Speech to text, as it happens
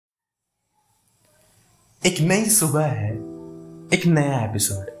एक नई सुबह है, एक नया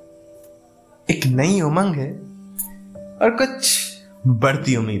एपिसोड, एक नई उमंग है और कुछ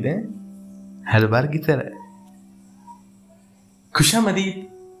बढ़ती उम्मीदें हर बार की तरह।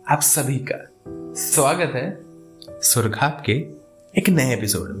 खुशामदीद आप सभी का स्वागत है सुरखाब के एक नए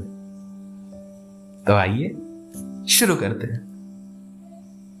एपिसोड में। तो आइए शुरू करते हैं।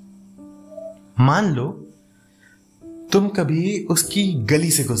 मान लो तुम कभी उसकी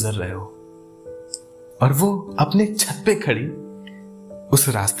गली से गुजर रहे हो और वो अपने छत पे खड़ी उस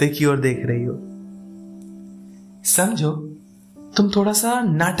रास्ते की ओर देख रही हो। समझो तुम थोड़ा सा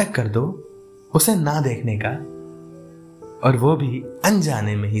नाटक कर दो उसे ना देखने का, और वो भी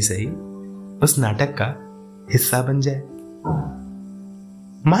अनजाने में ही सही उस नाटक का हिस्सा बन जाए।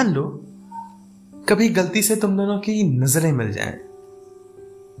 मान लो कभी गलती से तुम दोनों की नजरें मिल जाएं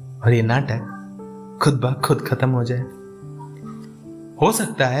और ये नाटक खुद ब खुद खत्म हो जाए। हो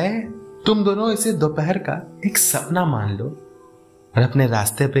सकता है तुम दोनों इसे दोपहर का एक सपना मान लो और अपने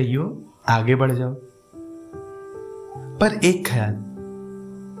रास्ते पे यूं आगे बढ़ जाओ। पर एक ख्याल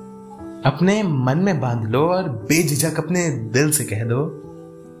अपने मन में बांध लो और बेझिझक अपने दिल से कह दो,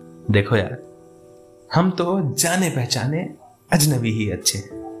 देखो यार, हम तो जाने पहचाने अजनबी ही अच्छे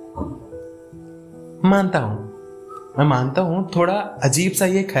हैं। मैं मानता हूं थोड़ा अजीब सा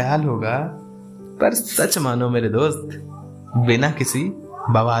ये ख्याल होगा, पर सच मानो मेरे दोस्त, बिना किसी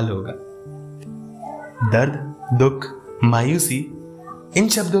बवाल होगा। दर्द, दुख, मायूसी, इन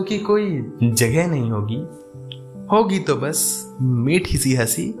शब्दों की कोई जगह नहीं होगी तो बस मीठी सी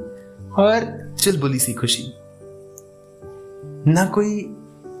हंसी और चुलबुली सी खुशी। ना कोई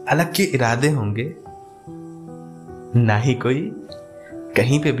अलग के इरादे होंगे, ना ही कोई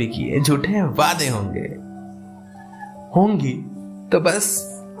कहीं पे भी किए झूठे वादे होंगी तो बस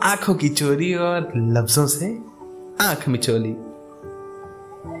आंखों की चोरी और लफ्जों से आंख मिचोली।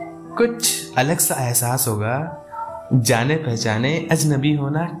 कुछ अलग सा एहसास होगा, जाने पहचाने अजनबी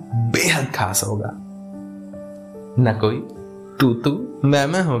होना बेहद खास होगा। ना कोई तू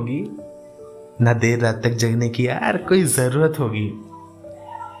मैं होगी, ना देर रात तक जगने की यार कोई जरूरत होगी,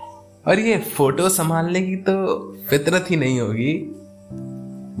 और ये फोटो संभालने की तो फितरत ही नहीं होगी।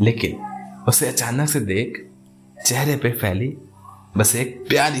 लेकिन उसे अचानक से देख चेहरे पे फैली बस एक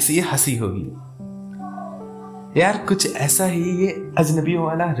प्यारी सी हंसी होगी। यार कुछ ऐसा ही ये अजनबियों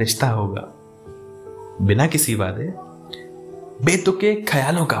वाला रिश्ता होगा, बिना किसी वादे, बेतुके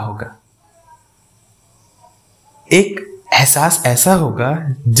ख्यालों का होगा। एक एहसास ऐसा होगा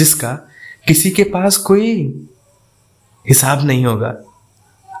जिसका किसी के पास कोई हिसाब नहीं होगा।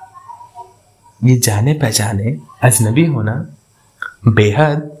 ये जाने पहचाने अजनबी होना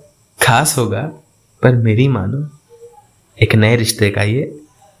बेहद खास होगा, पर मेरी मानो एक नए रिश्ते का ये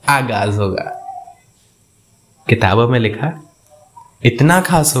आगाज होगा। किताबों में लिखा इतना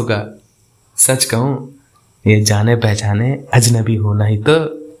खास होगा, सच कहूं ये जाने पहचाने अजनबी होना ही तो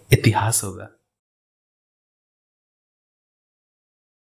इतिहास होगा।